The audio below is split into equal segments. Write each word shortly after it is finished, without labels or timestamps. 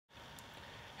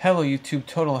Hello YouTube,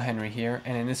 Totalhenry here,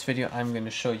 and in this video I'm going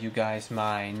to show you guys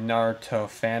my Naruto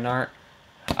fan art.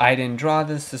 I didn't draw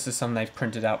this is something I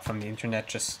printed out from the internet,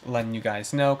 just letting you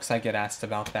guys know because I get asked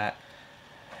about that.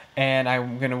 And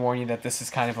I'm going to warn you that this is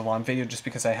kind of a long video just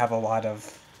because I have a lot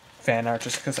of fan art,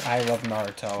 just because I love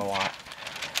Naruto a lot.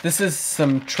 This is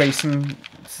some tracing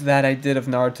that I did of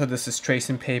Naruto. This is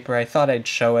tracing paper. I thought I'd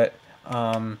show it.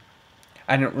 I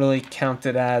didn't really count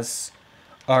it as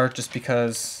art just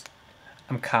because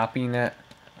I'm copying it.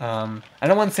 I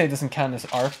don't want to say it doesn't count as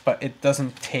art, but it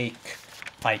doesn't take,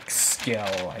 like,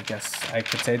 skill, I guess I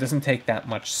could say. It doesn't take that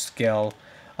much skill.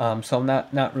 So I'm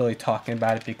not really talking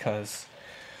about it because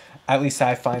at least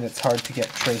I find it's hard to get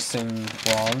tracing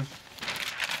wrong.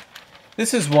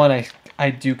 This is one I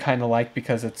do kind of like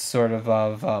because it's sort of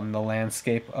the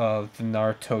landscape of the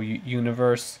Naruto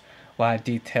universe. A lot of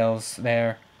details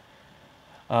there.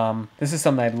 This is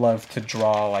something I'd love to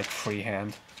draw, like,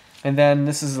 freehand. And then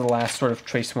this is the last sort of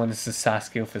traced one. This is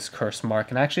Sasuke with his curse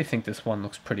mark. And I actually think this one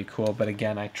looks pretty cool. But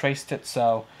again, I traced it,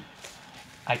 so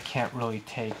I can't really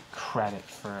take credit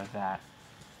for that.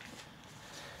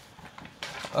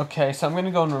 Okay, so I'm going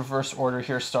to go in reverse order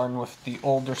here, starting with the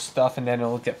older stuff, and then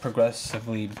it'll get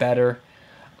progressively better.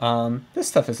 This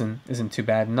stuff isn't too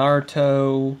bad.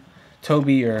 Naruto,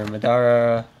 Tobi or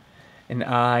Madara,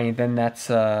 and then that's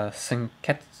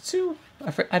Senketsu?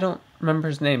 I don't remember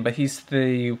his name, but he's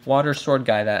the water sword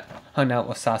guy that hung out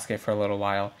with Sasuke for a little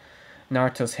while.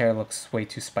 Naruto's hair looks way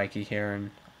too spiky here, and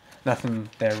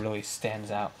nothing there really stands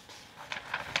out.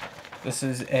 This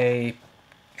is a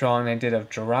drawing I did of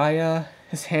Jiraiya.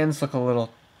 His hands look a little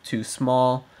too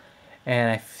small, and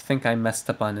I think I messed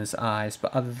up on his eyes,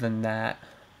 but other than that,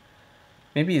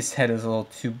 maybe his head is a little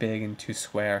too big and too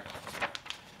square.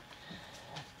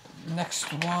 Next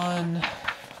one,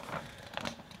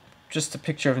 just a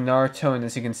picture of Naruto, and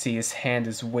as you can see, his hand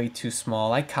is way too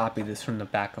small. I copied this from the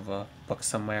back of a book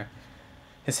somewhere.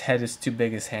 His head is too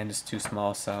big, his hand is too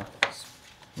small, so it's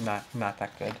not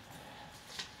that good.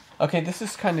 Okay, this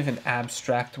is kind of an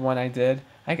abstract one I did.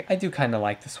 I do kind of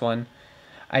like this one.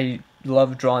 I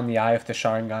love drawing the eye of the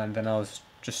Sharingan, then I'll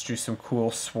just drew some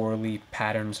cool swirly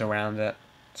patterns around it.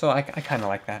 So I kind of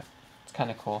like that. It's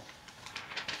kind of cool.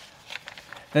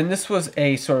 Then this was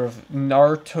a sort of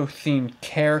Naruto-themed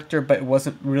character, but it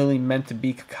wasn't really meant to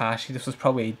be Kakashi. This was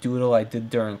probably a doodle I did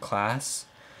during class.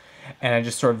 And I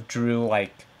just sort of drew,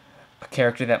 like, a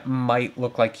character that might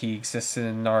look like he existed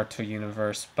in the Naruto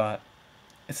universe, but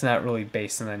it's not really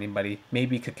based on anybody.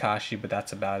 Maybe Kakashi, but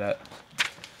that's about it.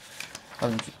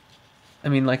 I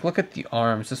mean, like, look at the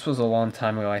arms. This was a long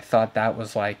time ago. I thought that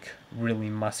was, like, really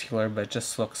muscular, but it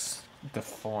just looks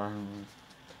deformed and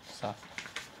stuff.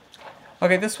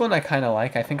 Okay, this one I kind of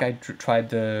like. I think I tried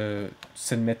to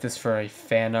submit this for a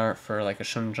fan art, for like a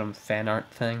Shonen Jump fan art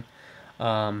thing.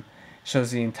 Shows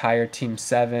the entire Team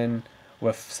 7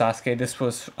 with Sasuke. This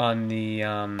was on the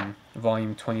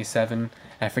volume 27.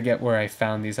 I forget where I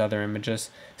found these other images.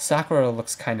 Sakura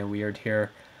looks kind of weird here.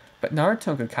 But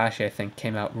Naruto and Kakashi, I think,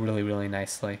 came out really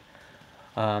nicely.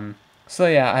 So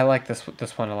yeah, I like this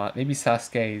one a lot. Maybe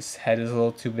Sasuke's head is a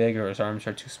little too big or his arms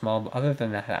are too small. But other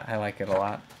than that, I like it a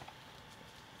lot.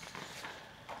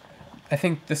 I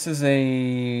think this is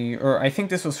I think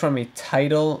this was from a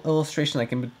title illustration,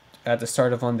 like at the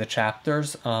start of one of the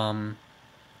chapters.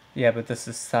 Yeah, but this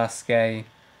is Sasuke. I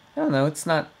don't know, it's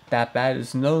not that bad.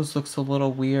 His nose looks a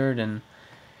little weird, and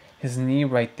his knee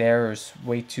right there is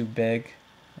way too big.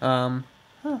 Other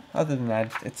than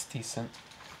that, it's decent.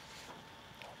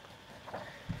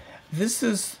 This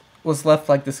was left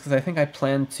like this because I think I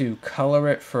planned to color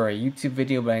it for a YouTube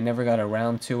video, but I never got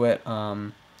around to it.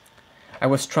 I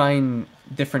was trying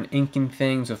different inking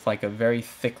things with like a very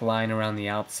thick line around the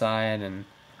outside and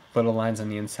little lines on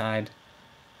the inside,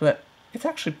 but it's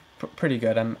actually pretty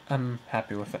good. I'm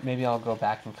happy with it. Maybe I'll go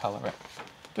back and color it.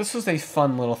 This was a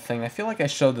fun little thing. I feel like I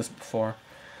showed this before.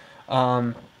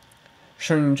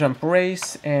 Shonen Jump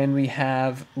race, and we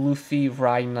have Luffy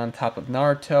riding on top of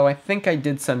Naruto. I think I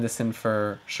did send this in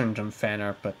for Shonen Jump fan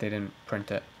art, but they didn't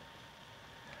print it.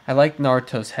 I like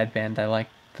Naruto's headband. I like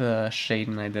the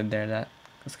shading I did there. That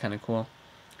was kind of cool.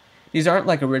 These aren't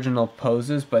like original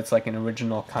poses, but it's like an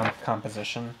original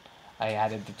composition. I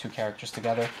added the two characters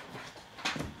together.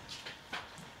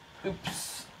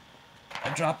 Oops, I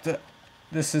dropped it.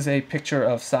 This is a picture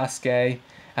of Sasuke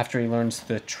after he learns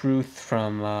the truth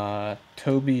from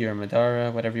Tobi or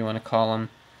Madara, whatever you want to call him.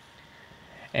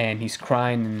 And he's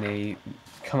crying, and they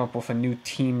come up with a new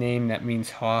team name that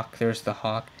means hawk. There's the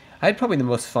hawk. I had probably the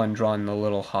most fun drawing the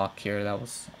little hawk here. That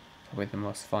was probably the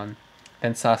most fun.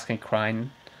 Then Sasuke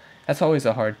crying. That's always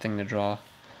a hard thing to draw.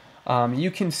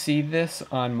 You can see this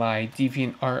on my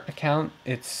DeviantArt account.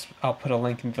 I'll put a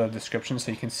link in the description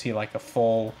so you can see like a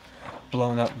full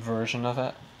blown up version of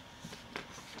it.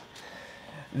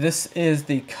 This is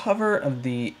the cover of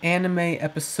the anime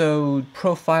episode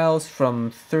profiles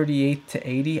from 38 to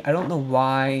 80. I don't know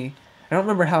why. I don't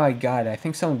remember how I got it. I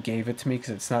think someone gave it to me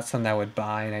because it's not something I would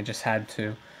buy and I just had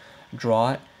to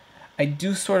draw it. I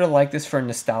do sort of like this for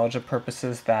nostalgia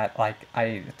purposes that like I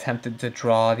attempted to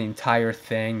draw the entire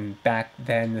thing. Back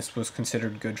then this was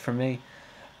considered good for me.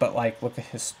 But like look at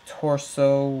his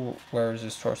torso. Where is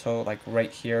his torso? Like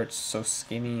right here, it's so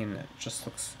skinny and it just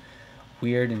looks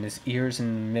weird, and his ears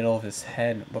in the middle of his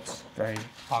head. It looks very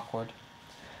awkward.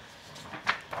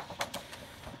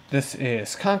 This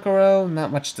is Kankuro.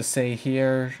 Not much to say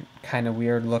here. Kind of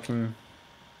weird looking.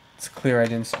 It's clear I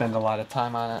didn't spend a lot of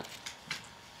time on it.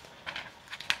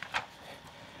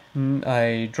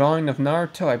 A drawing of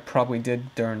Naruto I probably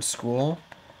did during school.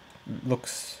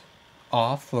 Looks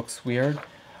off, looks weird.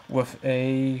 With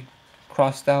a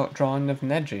crossed out drawing of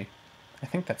Neji. I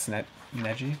think that's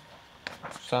Neji.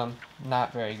 So,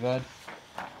 not very good.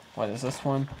 What is this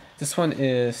one? This one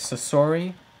is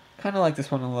Sasori. Kind of like this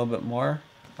one a little bit more.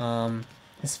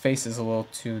 His face is a little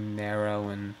too narrow,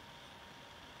 and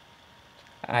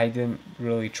I didn't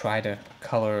really try to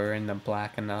color in the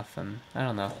black enough, and I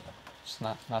don't know. It's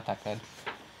not that good.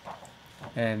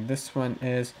 And this one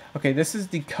is... Okay, this is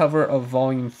the cover of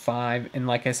Volume 5, and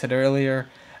like I said earlier,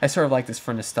 I sort of like this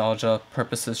for nostalgia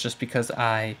purposes just because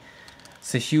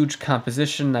it's a huge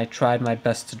composition. I tried my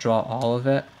best to draw all of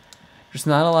it. There's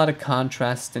not a lot of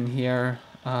contrast in here.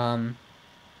 I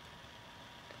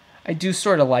do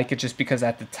sort of like it just because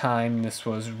at the time this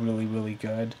was really, really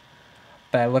good.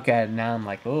 But I look at it now and I'm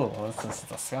like, oh, this is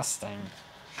disgusting.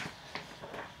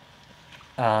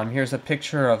 Here's a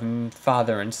picture of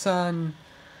father and son.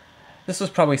 This was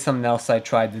probably something else I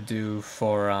tried to do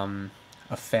for a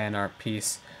fan art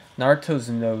piece. Naruto's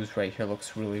nose right here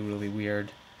looks really, really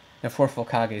weird. And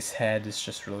Fukage's head is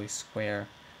just really square.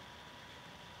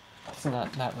 It's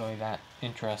not really that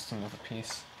interesting of a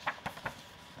piece.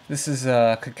 This is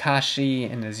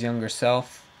Kakashi and his younger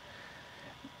self.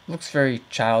 Looks very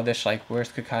childish, like where's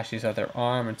Kakashi's other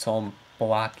arm? It's all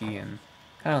blocky and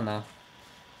I don't know.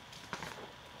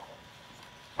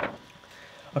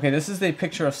 Okay, this is a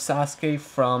picture of Sasuke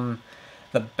from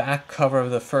the back cover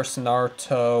of the first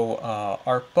Naruto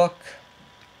art book.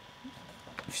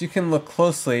 If you can look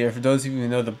closely, or for those of you who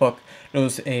know the book,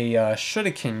 there's a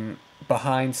shuriken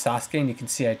behind Sasuke, and you can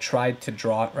see I tried to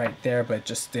draw it right there, but it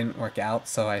just didn't work out,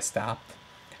 so I stopped.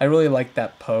 I really like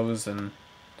that pose, and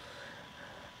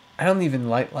I don't even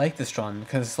like this drawing,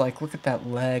 because like look at that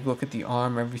leg, look at the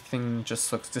arm, everything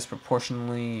just looks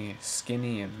disproportionately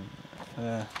skinny, and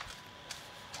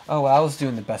oh well, I was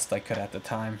doing the best I could at the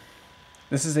time.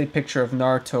 This is a picture of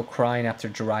Naruto crying after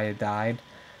Jiraiya died.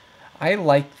 I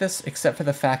like this, except for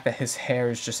the fact that his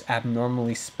hair is just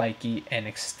abnormally spiky and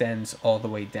extends all the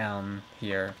way down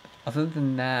here. Other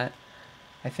than that,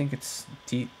 I think it's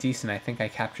decent. I think I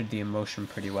captured the emotion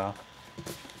pretty well.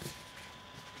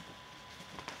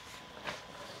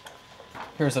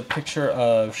 Here's a picture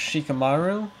of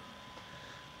Shikamaru.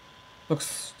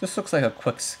 This looks like a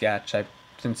quick sketch. I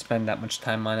didn't spend that much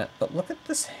time on it, but look at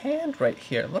this hand right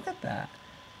here. Look at that.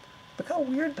 Look how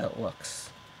weird that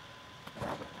looks.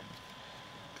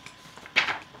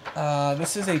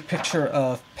 This is a picture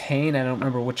of Pain. I don't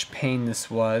remember which Pain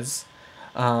this was,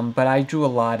 but I drew a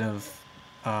lot of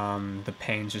the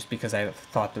Pains just because I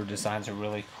thought their designs are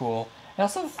really cool. I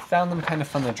also found them kind of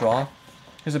fun to draw.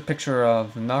 Here's a picture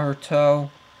of Naruto.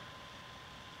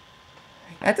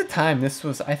 At the time, I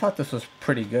thought this was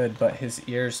pretty good, but his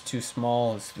ear's too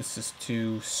small. This is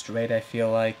too straight, I feel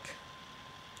like.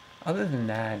 Other than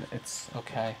that, it's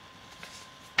okay.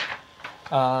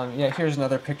 Yeah, here's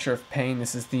another picture of Pain.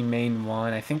 This is the main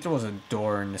one. I think there was a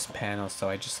door in this panel, so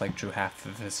I just like drew half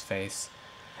of his face.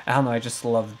 I don't know, I just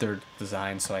loved their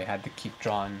design, so I had to keep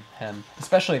drawing him.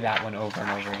 Especially that one over and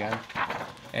over again.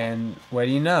 And what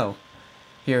do you know?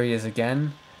 Here he is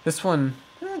again. This one,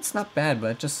 it's not bad,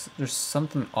 but there's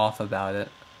something off about it.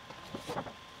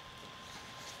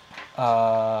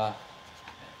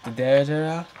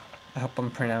 Dedera? I hope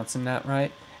I'm pronouncing that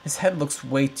right. His head looks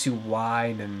way too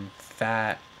wide and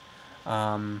fat.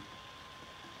 Yeah,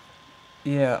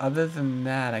 other than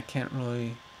that, I can't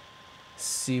really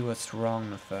see what's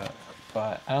wrong with it.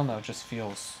 But, I don't know, it just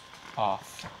feels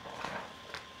off.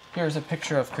 Here's a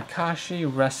picture of Kakashi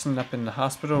resting up in the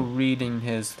hospital, reading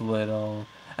his little...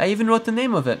 I even wrote the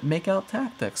name of it, Make Out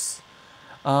Tactics.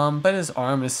 But his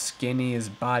arm is skinny, his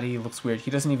body looks weird.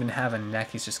 He doesn't even have a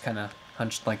neck, he's just kind of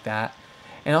hunched like that.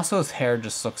 And also his hair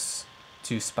just looks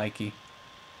too spiky.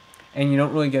 And you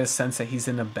don't really get a sense that he's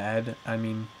in a bed. I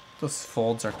mean, those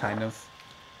folds are kind of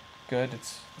good.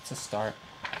 It's a start.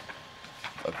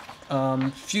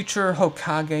 Future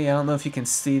Hokage, I don't know if you can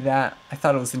see that. I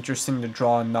thought it was interesting to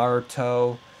draw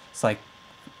Naruto. It's like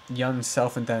young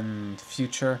self and then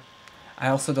future. I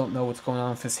also don't know what's going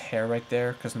on with his hair right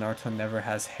there, because Naruto never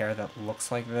has hair that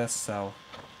looks like this, so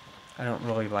I don't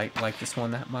really like this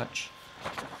one that much.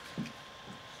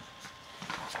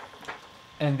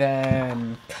 And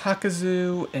then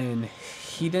Kakuzu and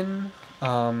Hiden.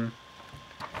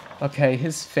 Okay,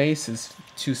 his face is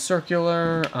too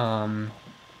circular.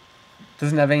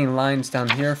 Doesn't have any lines down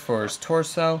here for his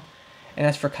torso. And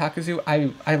as for Kakuzu,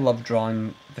 I love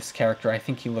drawing this character. I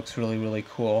think he looks really, really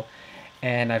cool.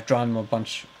 And I've drawn him a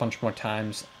bunch more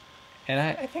times. And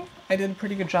I think I did a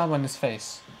pretty good job on his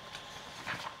face.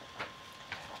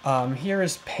 Here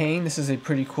is Pain. This is a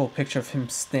pretty cool picture of him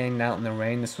standing out in the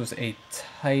rain. This was a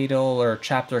title or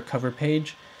chapter cover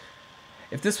page.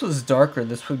 If this was darker,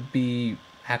 this would be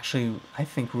actually, I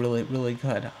think, really, really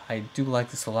good. I do like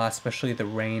this a lot, especially the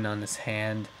rain on his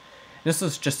hand. This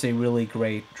was just a really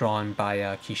great drawing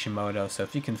by Kishimoto, so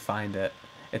if you can find it,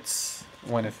 it's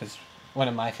one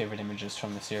of my favorite images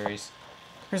from the series.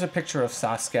 Here's a picture of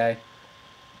Sasuke.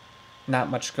 Not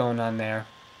much going on there.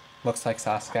 Looks like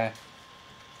Sasuke.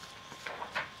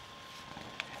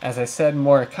 As I said,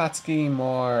 more Akatsuki,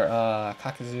 more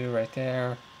Kakuzu right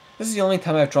there. This is the only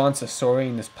time I've drawn Sasori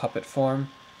in this puppet form.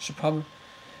 Should probably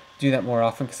do that more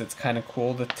often because it's kind of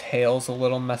cool. The tail's a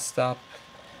little messed up.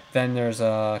 Then there's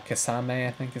Kasame,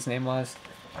 I think his name was.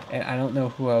 And I don't know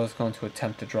who I was going to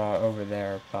attempt to draw over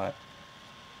there, but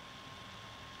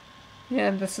yeah,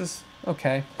 this is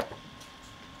okay.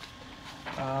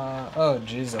 Oh,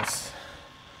 Jesus.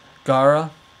 Gaara,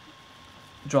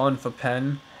 drawn for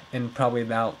pen in probably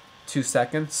about 2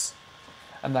 seconds.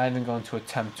 I'm not even going to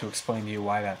attempt to explain to you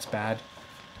why that's bad.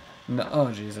 No,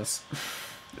 oh, Jesus.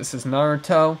 This is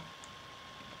Naruto.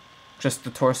 Just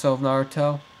the torso of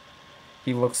Naruto.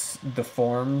 He looks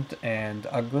deformed and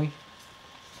ugly.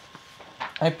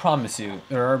 I promise you,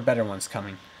 there are better ones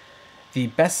coming. The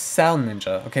best Sound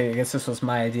Ninja. Okay, I guess this was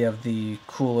my idea of the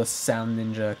coolest Sound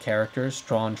Ninja characters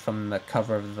drawn from the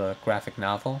cover of the graphic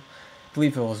novel. I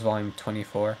believe it was volume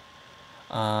 24.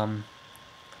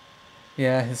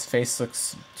 Yeah, his face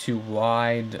looks too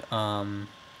wide.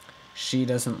 She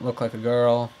doesn't look like a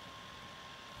girl.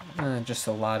 Just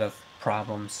a lot of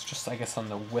problems, just I guess on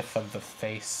the width of the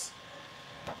face.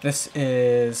 This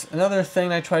is another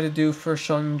thing I try to do for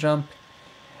Shonen Jump.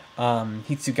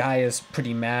 Hitsugaya is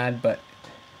pretty mad, but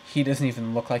he doesn't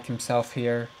even look like himself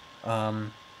here.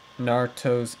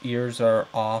 Naruto's ears are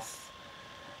off.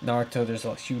 Naruto, there's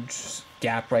a huge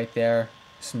gap right there.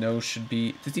 His nose should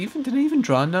be... Did I even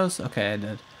draw a nose? Okay, I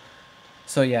did.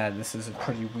 So yeah, this is a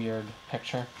pretty weird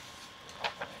picture.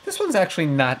 This one's actually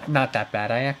not that bad.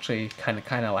 I actually kind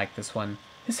of like this one.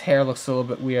 His hair looks a little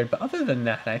bit weird, but other than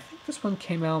that, I think this one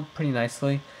came out pretty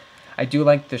nicely. I do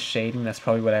like the shading. That's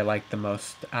probably what I like the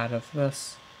most out of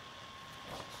this.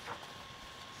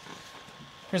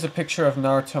 Here's a picture of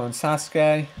Naruto and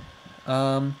Sasuke.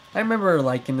 I remember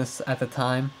liking this at the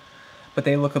time, but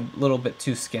they look a little bit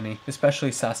too skinny,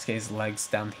 especially Sasuke's legs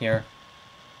down here.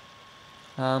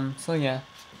 So yeah.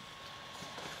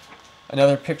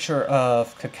 Another picture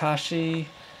of Kakashi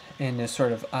in his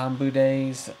sort of Anbu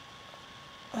days.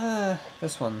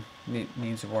 This one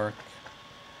needs work.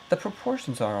 The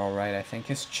proportions are alright, I think.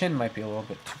 His chin might be a little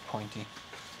bit too pointy.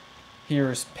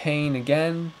 Here's Pain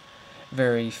again.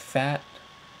 Very fat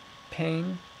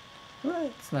Pain. Well,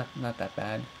 it's not that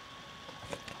bad.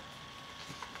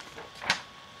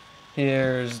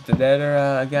 Here's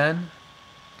Dedera again.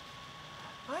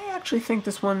 I actually think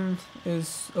this one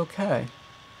is okay.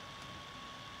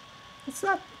 It's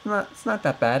not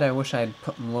that bad. I wish I had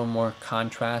put a little more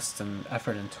contrast and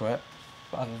effort into it.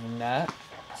 But other than that,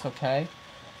 it's okay.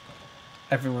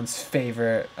 Everyone's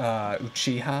favorite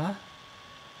Uchiha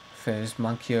for his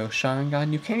Mankyo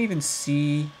Sharingan. You can't even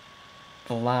see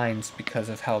the lines because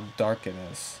of how dark it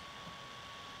is.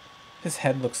 His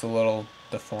head looks a little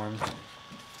deformed.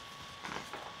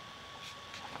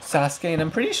 Sasuke, and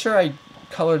I'm pretty sure I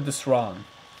colored this wrong.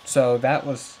 So that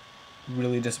was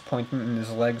really disappointing, and his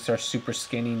legs are super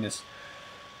skinny, and his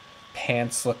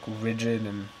pants look rigid,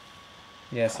 and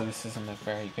yeah, so this isn't a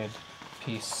very good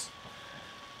piece.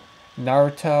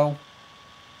 Naruto.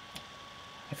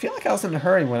 I feel like I was in a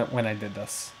hurry when I did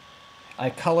this. I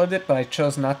colored it, but I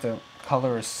chose not to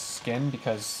color his skin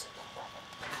because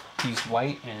he's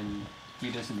white and he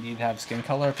doesn't need to have skin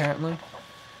color apparently.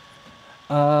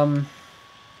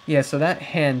 Yeah, so that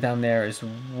hand down there is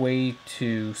way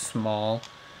too small.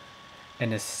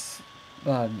 and his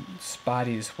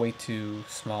body is way too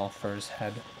small for his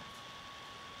head.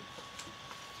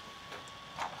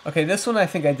 Okay, this one I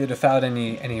think I did without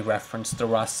any reference to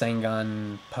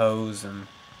Rasengan pose, and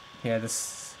yeah,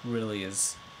 this really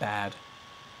is bad.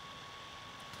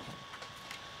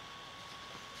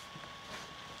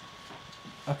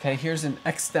 Okay, here's an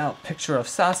X'd out picture of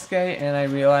Sasuke, and I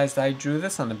realized I drew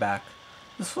this on the back.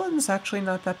 This one's actually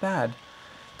not that bad.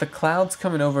 The clouds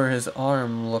coming over his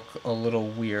arm look a little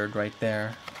weird right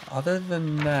there. Other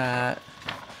than that,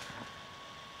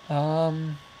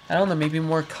 I don't know, maybe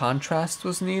more contrast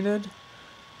was needed.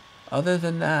 Other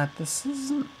than that, this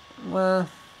isn't, well,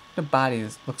 the body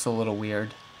looks a little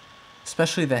weird.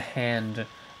 Especially the hand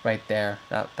right there.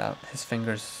 That his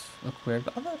fingers look weird,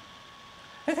 but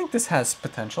I think this has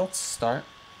potential to start.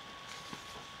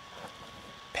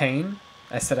 Pain.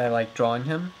 I said I like drawing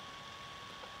him.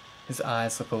 His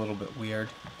eyes look a little bit weird.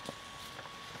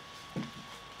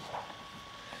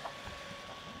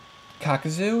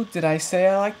 Kakazu, did I say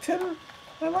I liked him?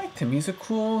 I liked him. He's a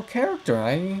cool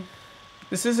character.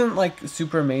 This isn't like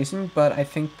super amazing, but I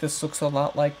think this looks a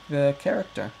lot like the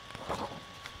character.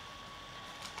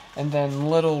 And then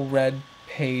Little Red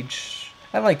Page.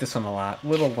 I like this one a lot.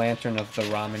 Little Lantern of the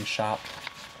Ramen Shop.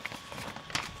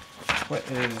 What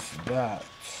is that?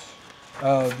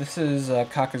 Oh, this is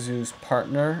Kakazu's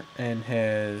partner in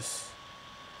his,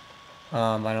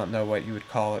 I don't know what you would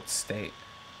call it, state.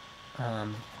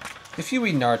 If you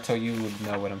read Naruto, you would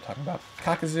know what I'm talking about.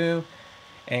 Kakazu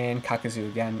and Kakazu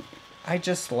again. I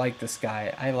just like this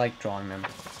guy. I like drawing him.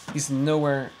 He's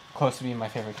nowhere close to being my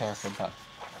favorite character, but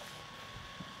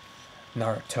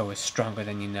Naruto is stronger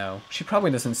than you know. She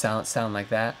probably doesn't sound like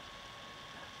that.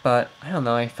 But, I don't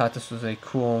know, I thought this was a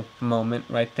cool moment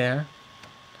right there.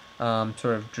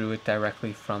 Sort of drew it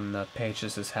directly from the page.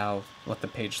 This is what the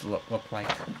page looked like.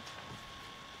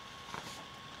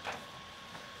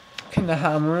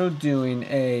 Kinohamaru doing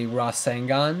a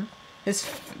Rasengan.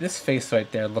 This face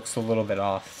right there looks a little bit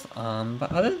off.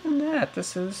 But other than that,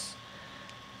 it's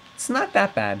not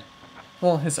that bad.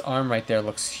 Well, his arm right there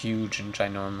looks huge and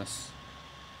ginormous.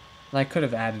 And I could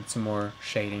have added some more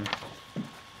shading.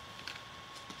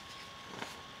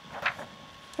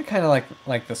 I kind of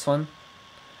like this one.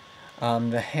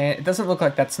 The hand, it doesn't look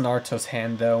like that's Naruto's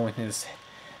hand though, and his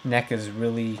neck is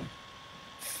really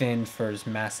thin for his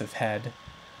massive head.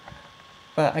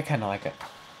 But I kind of like it.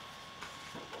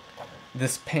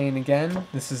 This pain again,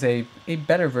 this is a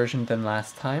better version than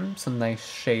last time. Some nice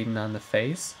shading on the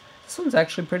face. This one's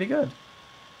actually pretty good.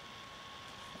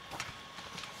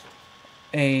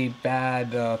 A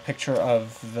bad picture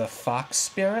of the fox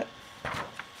spirit.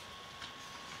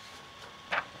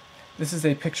 This is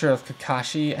a picture of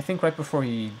Kakashi, I think right before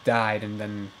he died and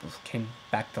then came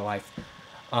back to life.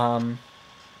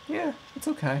 Yeah, it's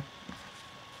okay.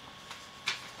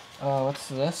 What's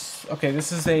this? Okay,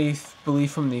 this is I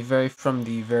believe from the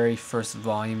very first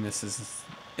volume. This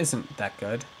isn't that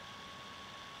good.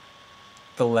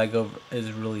 The leg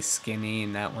is really skinny,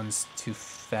 and that one's too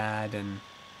fat, and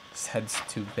his head's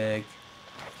too big.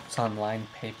 It's on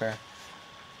lined paper.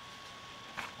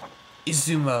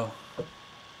 Izumo.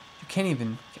 You can't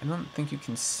even. I don't think you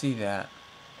can see that.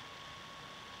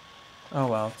 Oh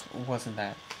well, it wasn't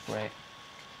that great.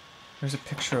 There's a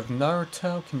picture of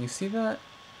Naruto. Can you see that?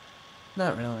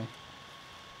 Not really.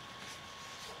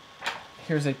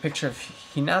 Here's a picture of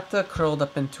Hinata curled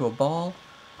up into a ball.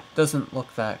 Doesn't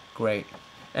look that great.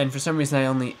 And for some reason I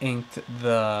only inked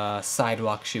the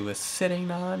sidewalk she was sitting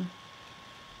on.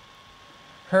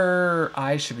 Her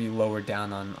eyes should be lower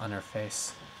down on her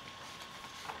face.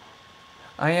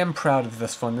 I am proud of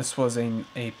this one. This was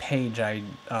a page I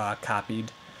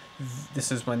copied. This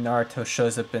is when Naruto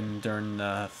shows up during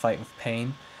the fight with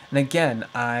Pain. And again,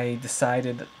 I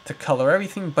decided to color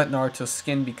everything but Naruto's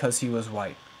skin because he was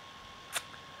white.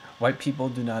 White people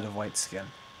do not have white skin.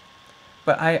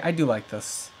 But I do like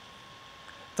this.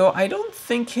 Though I don't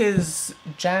think his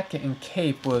jacket and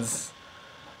cape was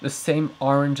the same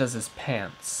orange as his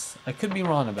pants. I could be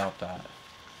wrong about that.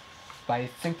 But I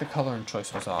think the coloring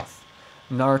choice was off.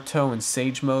 Naruto in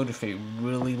Sage Mode with a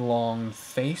really long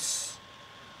face.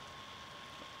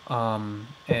 And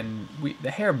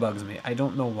the hair bugs me. I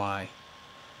don't know why.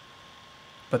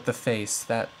 But the face,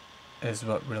 that is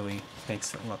what really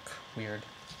makes it look weird.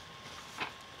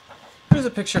 Here's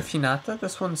a picture of Hinata.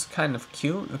 This one's kind of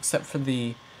cute, except for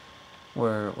the,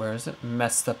 where is it?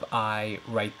 Messed up eye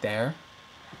right there.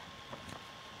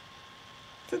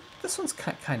 This one's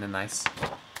kind of nice.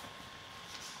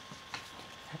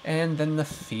 And then the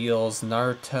feels,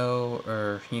 Naruto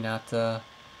or Hinata,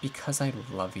 because I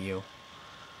love you.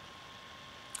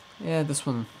 Yeah, this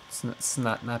one, it's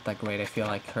not that great. I feel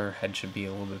like her head should be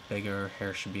a little bit bigger, her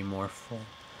hair should be more full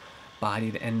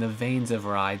bodied, and the veins of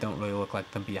her eye don't really look like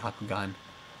the Byakugan.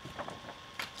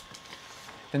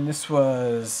 Then this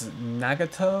was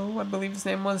Nagato, I believe his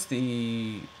name was,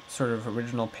 the sort of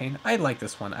original paint. I like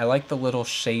this one. I like the little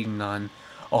shading on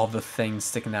all the things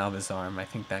sticking out of his arm. I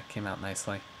think that came out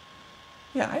nicely.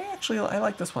 Yeah, I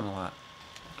like this one a lot.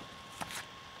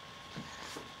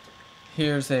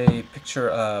 Here's a picture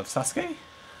of Sasuke.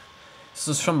 This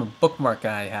was from a bookmark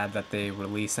I had that they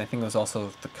released. I think it was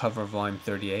also the cover of volume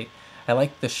 38. I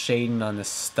like the shading on his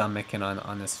stomach and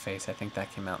on his face. I think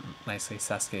that came out nicely.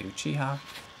 Sasuke Uchiha.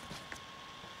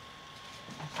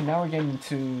 Okay, now we're getting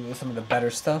into some of the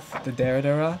better stuff. The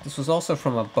Deradera. This was also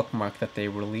from a bookmark that they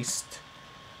released.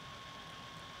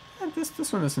 And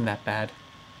this one isn't that bad.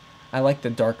 I like the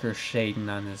darker shading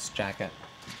on his jacket.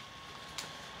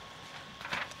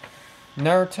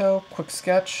 Naruto, quick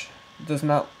sketch. Does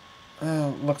not he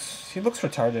looks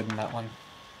retarded in that one.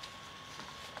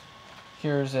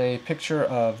 Here's a picture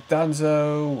of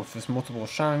Danzo with his multiple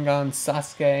Sharingan,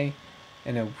 Sasuke,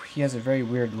 and he has a very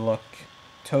weird look.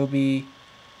 Toby.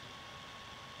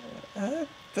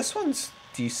 This one's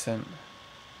decent.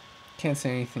 Can't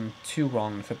say anything too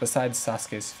wrong with it besides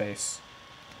Sasuke's face.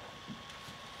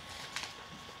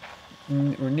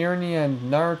 Nirni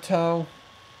and Naruto.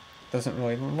 Doesn't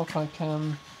really look like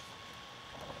him.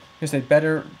 Here's a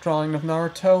better drawing of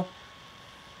Naruto.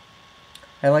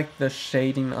 I like the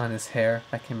shading on his hair.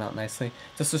 That came out nicely.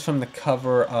 This is from the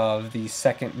cover of the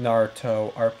second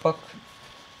Naruto art book.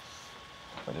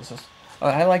 What is this?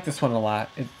 I like this one a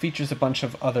lot. It features a bunch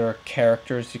of other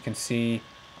characters. You can see...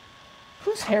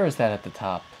 Whose hair is that at the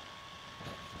top?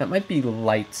 That might be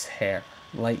Light's hair.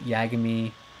 Light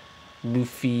Yagami,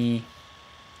 Luffy,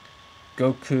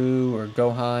 Goku or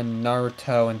Gohan,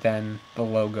 Naruto, and then the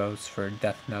logos for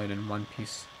Death Note and One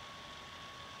Piece.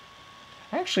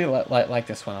 I actually like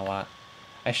this one a lot.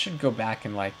 I should go back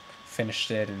and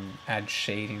finish it and add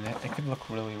shading. It could look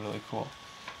really, really cool.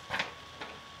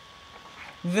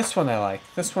 This one I like.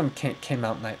 This one came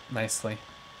out nicely.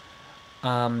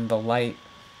 The light,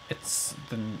 it's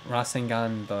the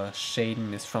Rasengan, the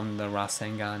shading is from the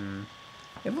Rasengan.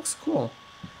 It looks cool.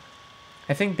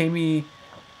 I think maybe,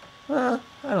 I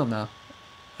don't know.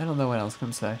 I don't know what I was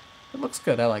going to say. It looks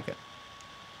good. I like it.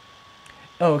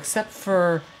 Oh, except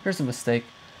for, here's a mistake.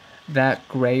 That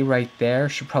gray right there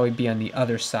should probably be on the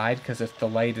other side, because if the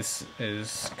light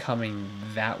is coming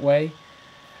that way,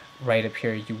 right up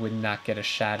here, you would not get a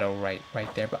shadow right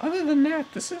there. But other than that,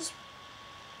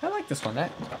 I like this one.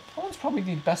 That one's probably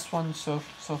the best one so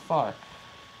far.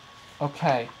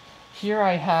 Okay, here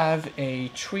I have a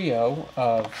trio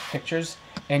of pictures,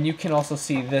 and you can also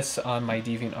see this on my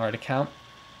DeviantArt account.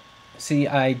 See,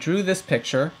 I drew this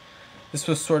picture. This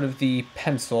was sort of the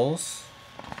pencils.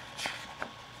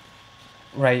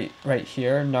 Right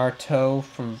here, Naruto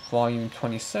from volume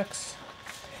 26.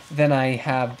 Then I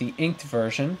have the inked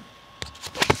version.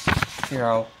 Here,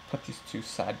 I'll put these two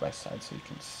side by side so you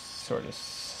can sort of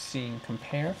see and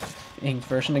compare. The inked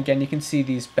version, again, you can see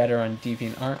these better on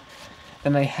DeviantArt.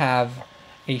 Then I have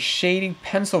a shading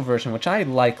pencil version, which I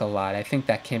like a lot. I think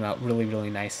that came out really, really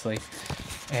nicely.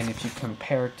 And if you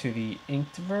compare it to the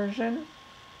inked version,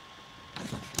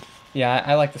 yeah,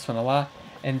 I like this one a lot.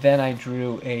 And then I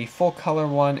drew a full color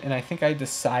one, and I think I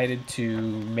decided to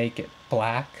make it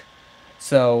black.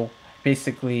 So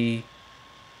basically,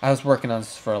 I was working on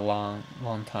this for a long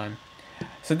time.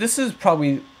 So this is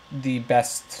probably the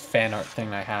best fan art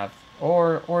thing I have,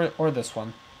 or this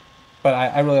one. But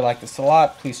I really like this a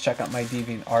lot. Please check out my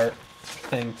DeviantArt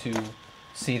thing to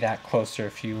see that closer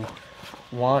if you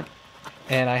want.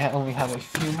 And I only have a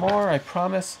few more, I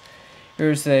promise.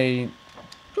 Here's a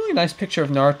really nice picture of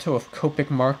Naruto with Copic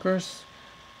markers.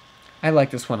 I like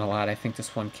this one a lot. I think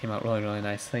this one came out really, really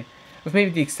nicely. With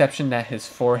maybe the exception that his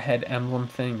forehead emblem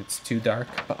thing, it's too dark.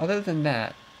 But other than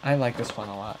that, I like this one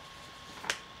a lot.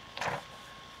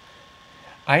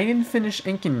 I didn't finish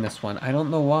inking this one. I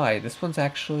don't know why. This one's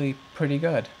actually pretty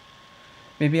good.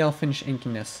 Maybe I'll finish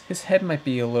inking this. His head might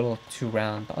be a little too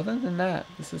round. But other than that,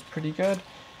 this is pretty good.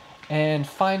 And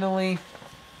finally,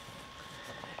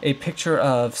 a picture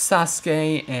of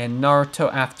Sasuke and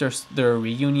Naruto after their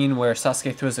reunion, where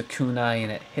Sasuke throws a kunai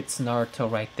and it hits Naruto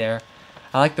right there.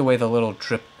 I like the way the little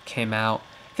drip came out.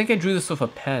 I think I drew this with a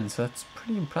pen, so that's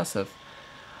pretty impressive.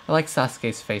 I like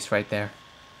Sasuke's face right there.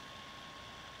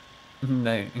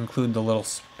 I include the little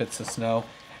spits of snow.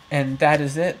 And that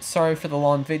is it. Sorry for the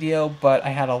long video, but I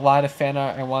had a lot of fan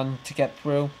art I wanted to get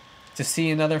through. To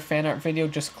see another fan art video,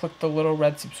 just click the little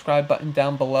red subscribe button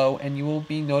down below and you will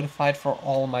be notified for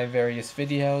all of my various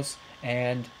videos.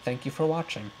 and thank you for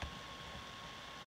watching.